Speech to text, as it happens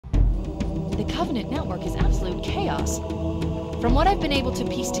Covenant network is absolute chaos. From what I've been able to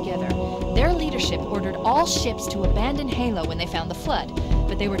piece together, their leadership ordered all ships to abandon Halo when they found the Flood,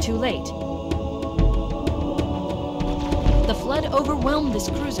 but they were too late. The Flood overwhelmed this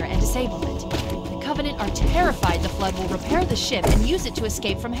cruiser and disabled it. The Covenant are terrified the Flood will repair the ship and use it to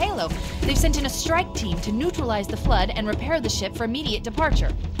escape from Halo. They've sent in a strike team to neutralize the Flood and repair the ship for immediate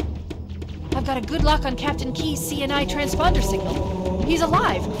departure. I've got a good lock on Captain Key's CNI transponder signal. He's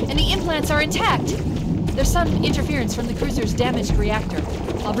alive, and the implants are intact. There's some interference from the cruiser's damaged reactor.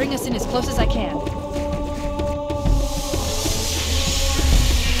 I'll bring us in as close as I can.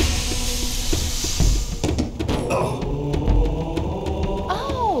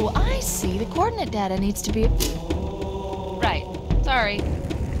 Oh, I see. The coordinate data needs to be... Right. Sorry.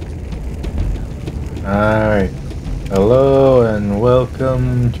 Alright. Hello and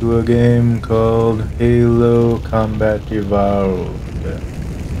welcome to a game called Halo Combat Evolved.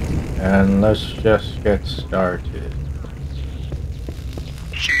 And let's just get started.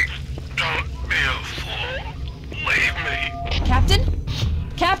 Chief, don't be a fool. Leave me. Captain?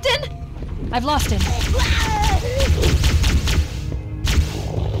 Captain? I've lost him.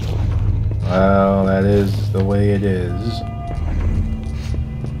 Well, that is the way it is.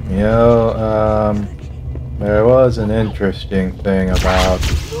 You know, there was an interesting thing about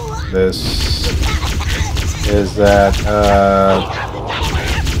this, is that,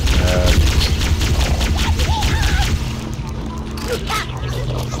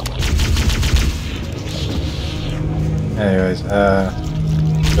 anyways,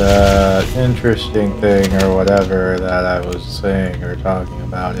 the interesting thing or whatever that I was saying or talking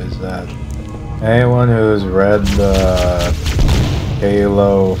about is that anyone who's read the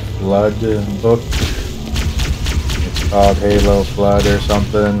Halo Flood book, it's called Halo Flood or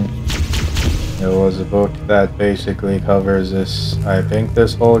something. It was a book that basically covers this, I think,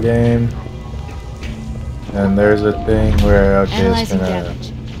 this whole game. And there's a thing where, okay, Analyzing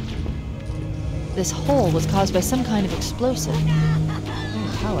damage. This hole was caused by some kind of explosive.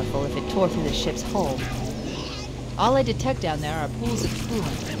 Very powerful if it tore through the ship's hull. All I detect down there are pools of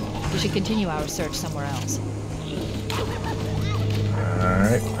coolant. We should continue our search somewhere else.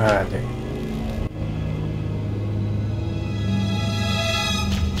 Alright, there.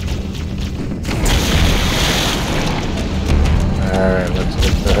 Alright, let's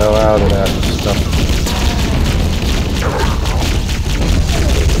get the hell out of that stuff.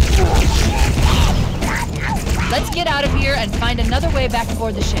 Let's get out of here and find another way back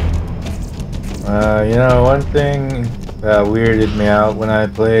aboard the ship. You know, one thing that weirded me out when I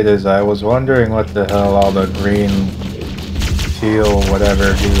played is I was wondering what the hell all the green, teal,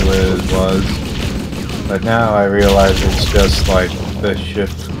 whatever he was. But now I realize it's just like the ship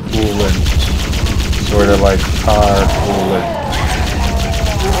coolant, sort of like car coolant.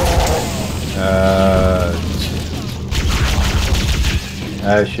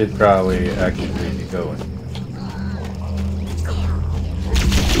 I should probably actually be going.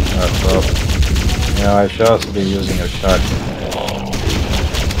 Well, you know, I should also be using a shotgun.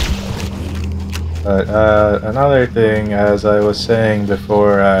 But another thing, as I was saying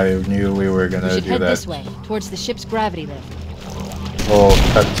before, I knew we were gonna do head that this way, towards the ship's gravity lift. whole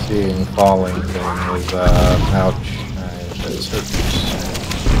cutscene falling thing was ouch. That's hurts.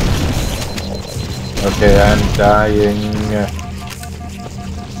 Okay, I'm dying.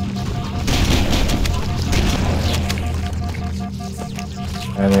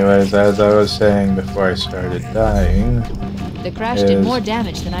 Anyways, as I was saying before I started dying... The crash did more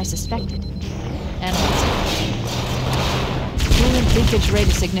damage than I suspected. Analyzing. Coolant leakage rate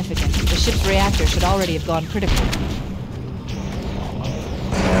is significant. The ship's reactor should already have gone critical.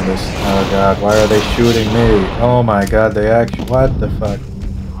 And this... Oh god, why are they shooting me? Oh my god, they actually... What the fuck?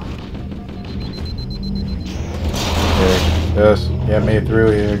 Okay, just get me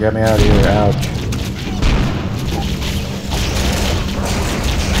through here. Get me out of here. Ouch.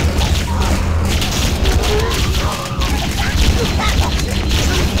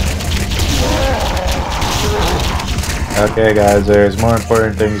 Okay guys, there's more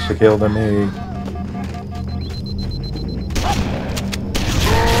important things to kill than me.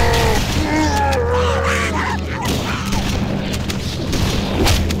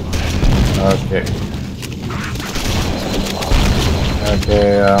 Okay.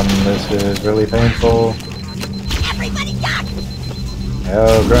 Okay, this is really painful. Everybody duck!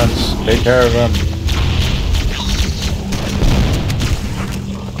 Oh, grunts, take care of them.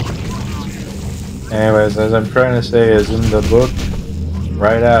 Anyways, as I'm trying to say is in the book,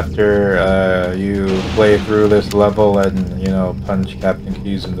 right after you play through this level and, you know, punch Captain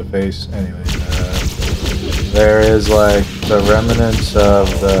Keyes in the face, anyways, there is like the remnants of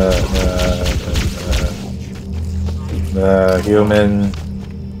the the human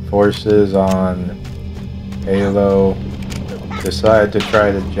forces on Halo decide to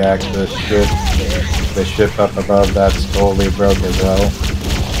try to jack the ship up above. That's totally broke as well.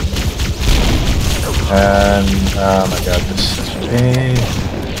 And oh my god, this is me.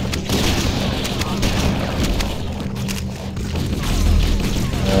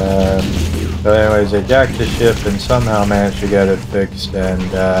 So anyways, they jacked the ship and somehow managed to get it fixed, and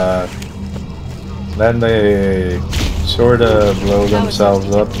then they sort of blow themselves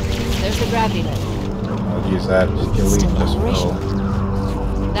up. There's the gravity lift. I'll use that to delete this roll.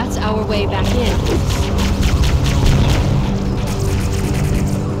 That's our way back in.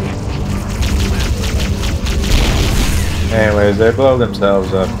 Anyways, they blow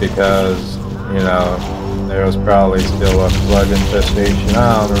themselves up because, you know, there was probably still a flood infestation.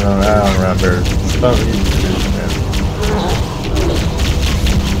 I don't remember.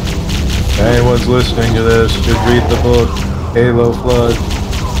 If anyone's listening to this should read the book, Halo Flood.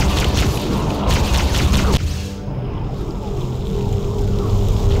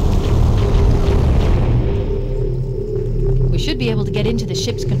 We should be able to get into the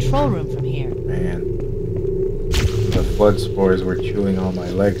ship's control room from here. Man. The flood spores were chewing on my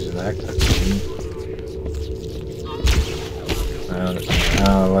legs in that cutscene.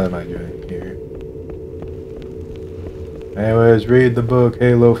 What am I doing here? Anyways, read the book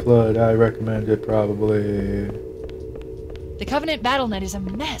Halo Flood. I recommend it probably. The Covenant BattleNet is a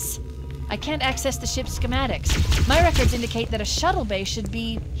mess. I can't access the ship's schematics. My records indicate that a shuttle bay should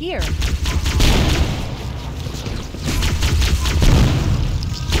be here.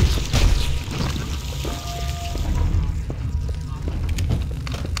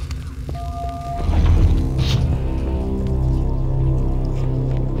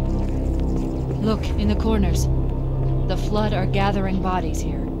 Look, in the corners. The Flood are gathering bodies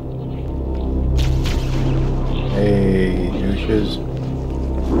here. Hey, douches.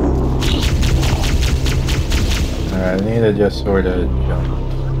 Alright, I need to just sort of jump.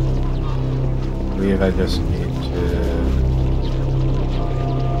 I believe I just need to...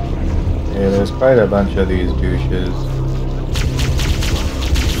 Hey, there's quite a bunch of these douches.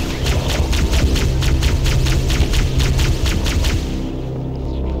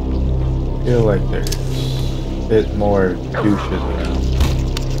 I feel like there's a bit more douches around.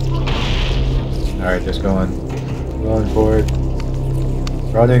 Alright, just going for it.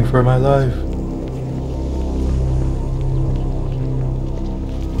 Running for my life.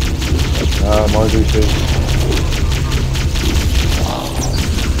 More douches.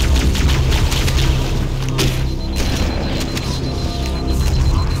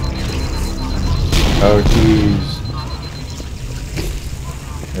 Oh jeez.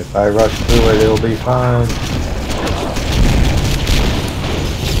 If I rush through it, it'll be fine.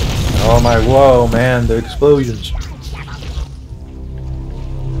 Oh my, whoa, man, the explosions.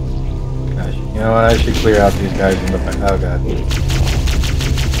 Gosh, you know what, I should clear out these guys in the back. Oh god.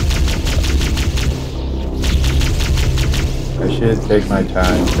 I should take my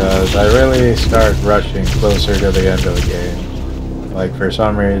time, because I really start rushing closer to the end of the game. Like, for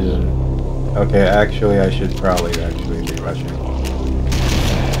some reason... Okay, actually, I should probably actually be rushing.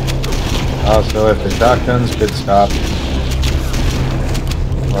 Also, if the shotguns could stop,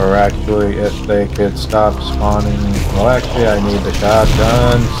 or actually if they could stop spawning, well actually I need the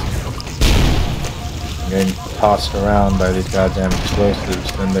shotguns. I'm getting tossed around by these goddamn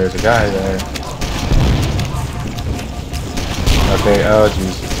explosives, and there's a guy there. Okay, oh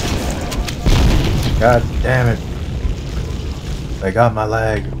Jesus. God damn it. They got my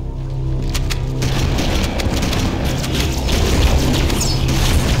leg.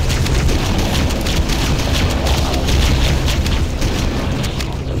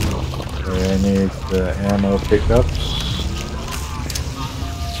 I need the ammo pickups.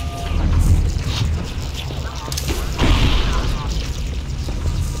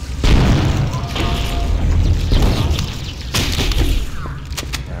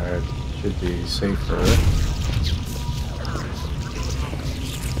 Alright, should be safer.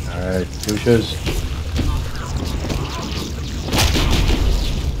 Alright, douches.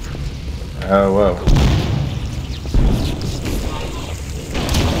 Oh, whoa.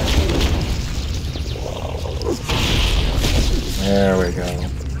 There we go.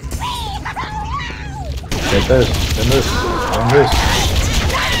 Get this, and this, and this.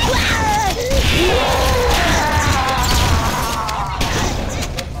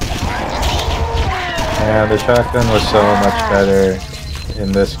 Yeah, the shotgun was so much better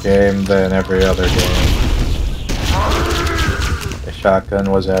in this game than every other game. The shotgun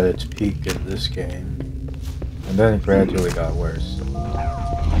was at its peak in this game, and then it gradually got worse.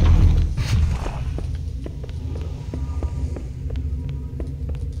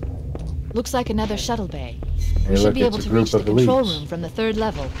 Looks like another shuttle bay. Hey, We should look, be it's able a to group reach the of control elites. room from the 3rd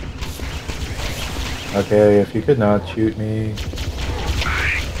level. Okay, if you could not shoot me.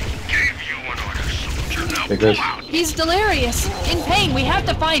 I gave you an order, soldier. Now Because pull out. He's delirious! In pain! We have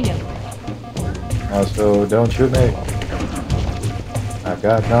to find him! also, don't shoot me. I've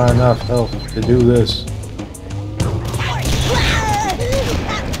got not enough health to do this.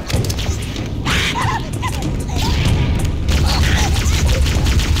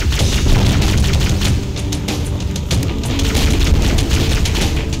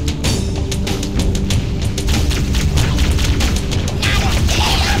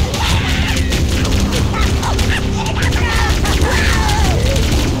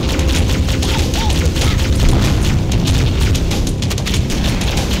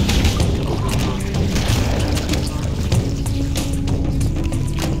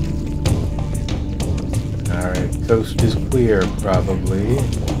 Alright, coast is clear, probably.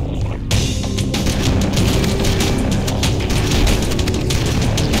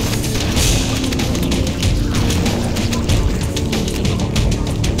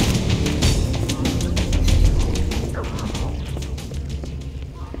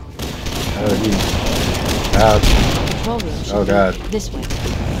 Oh, he's out. Control room should Oh, God. be this way.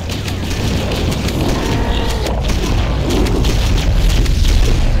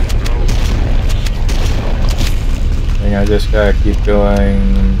 I think I just gotta keep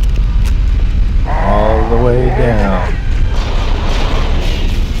going all the way down.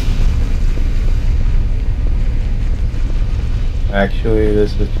 Actually,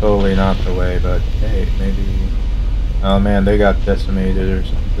 this is totally not the way, but hey, maybe... Oh man, they got decimated or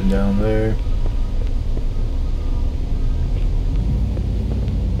something down there.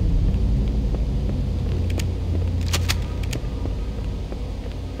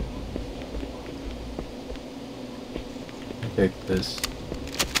 Take this.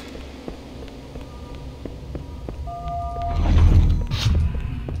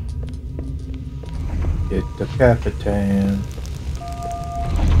 Get the Capitan.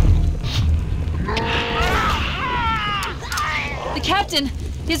 The captain!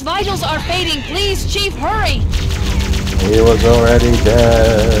 His vitals are fading! Please, Chief, hurry! He was already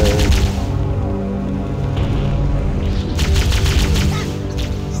dead.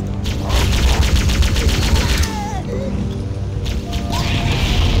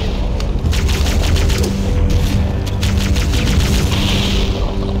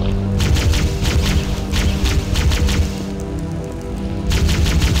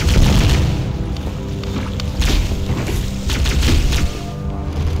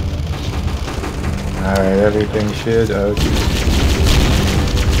 Alright, everything should. Oh,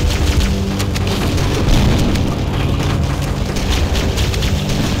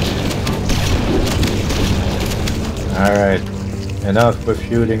 alright, enough with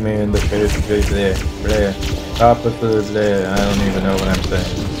shooting me in the face. Bleh. Stop with the bleh. I don't even know what I'm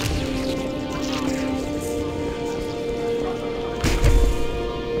saying.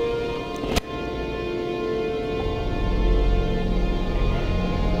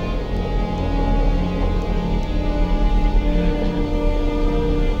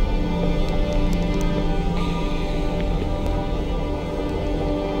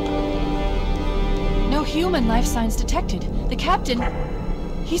 No human life signs detected. The captain...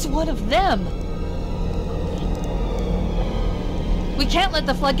 he's one of them! We can't let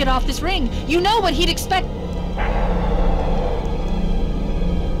the Flood get off this ring! You know what he'd expect...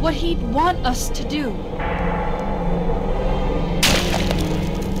 what he'd want us to do.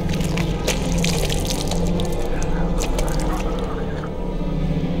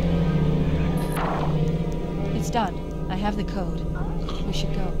 It's done. I have the code. We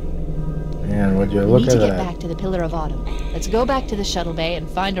should go. Man, would you We look need at to get that? back to the Pillar of Autumn. Let's go back to the shuttle bay and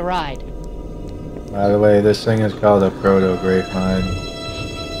find a ride. By the way, this thing is called a proto-grape mine.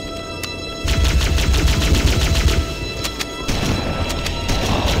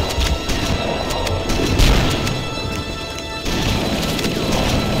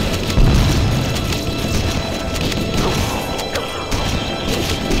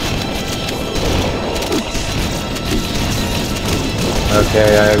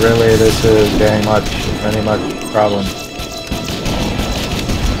 Okay, this is getting many much problem.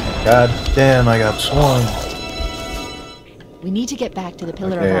 God damn, I got swung. We need to get back to the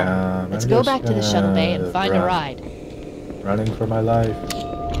Pillar Okay, of Autumn. Let's I'm go just back to the shuttle bay and gonna find a run. ride. Running for my life.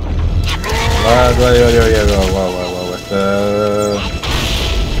 Whoa, what the...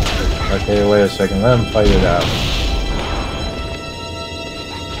 Okay, wait a second, let him fight it out.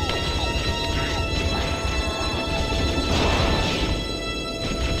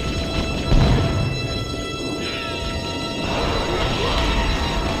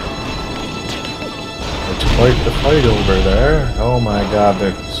 quite the fight over there. Oh my god, the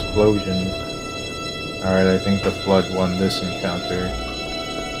explosion. Alright, I think the Flood won this encounter.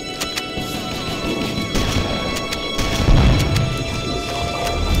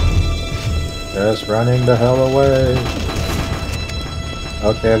 Just running the hell away.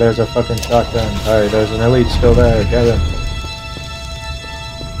 Okay, there's a fucking shotgun. Alright, there's an elite still there. Get him.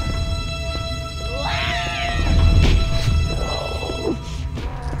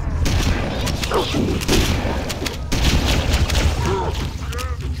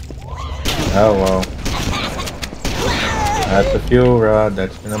 Oh well. That's the fuel rod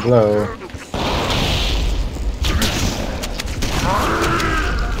that's gonna blow.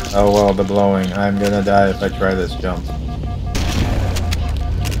 Oh well, the blowing. I'm gonna die if I try this jump.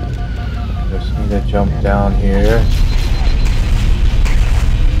 Just need to jump down here.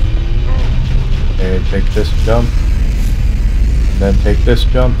 Okay, take this jump. And then take this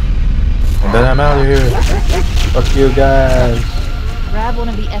jump. And then I'm out of here. Fuck you guys. Grab one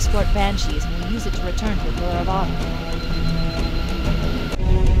of the escort banshees and we'll use it to return to the Pillar of Autumn.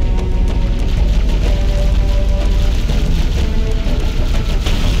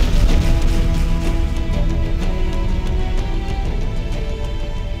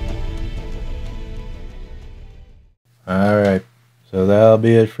 Alright, so that'll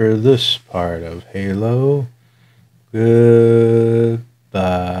be it for this part of Halo. Goodbye.